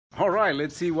right,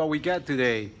 let's see what we got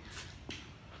today.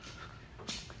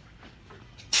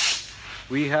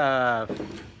 We have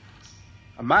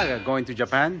a MAGA going to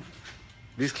Japan.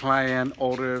 This client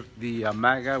ordered the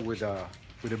MAGA with a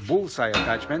bullseye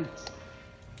attachment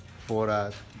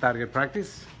for target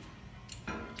practice.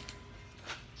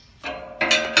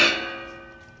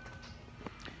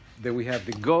 Then we have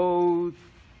the Go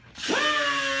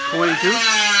 22.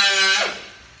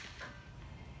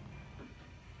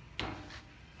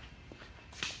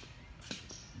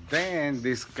 Then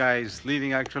this guy is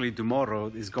leaving actually tomorrow.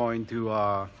 Is going to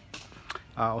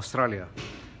Australia.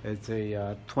 It's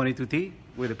a 22T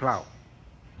with a plow.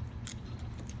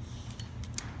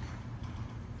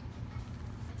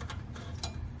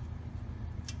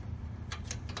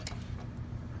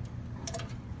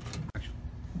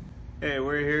 Hey,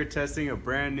 we're here testing a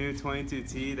brand new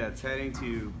 22T that's heading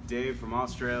to Dave from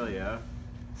Australia.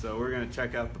 So we're gonna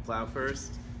check out the plow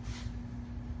first.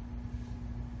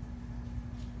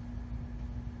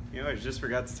 You know, I just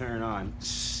forgot to turn it on.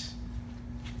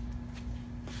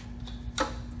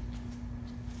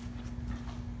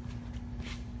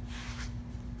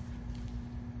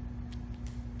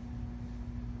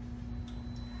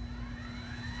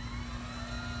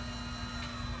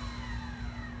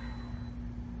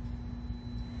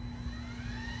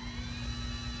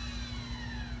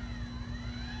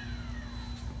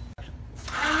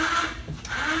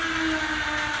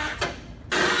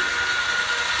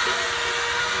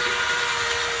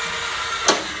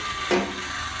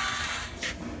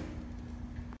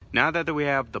 Now that we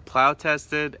have the plow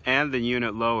tested and the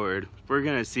unit lowered, we're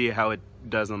gonna see how it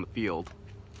does on the field.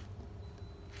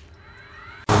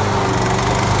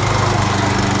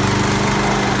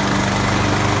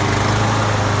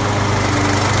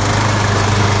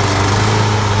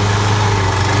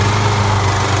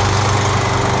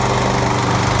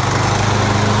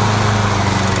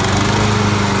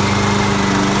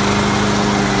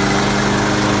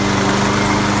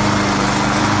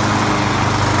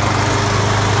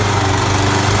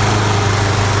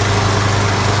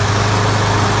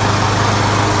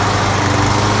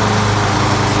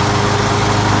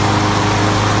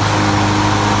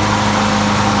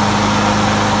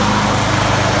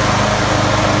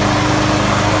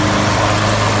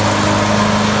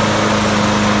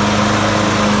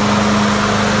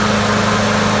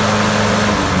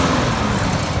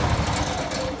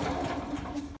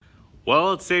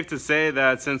 Well, it's safe to say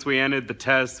that since we ended the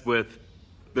test with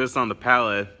this on the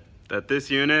pallet, that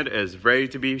this unit is ready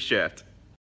to be shipped.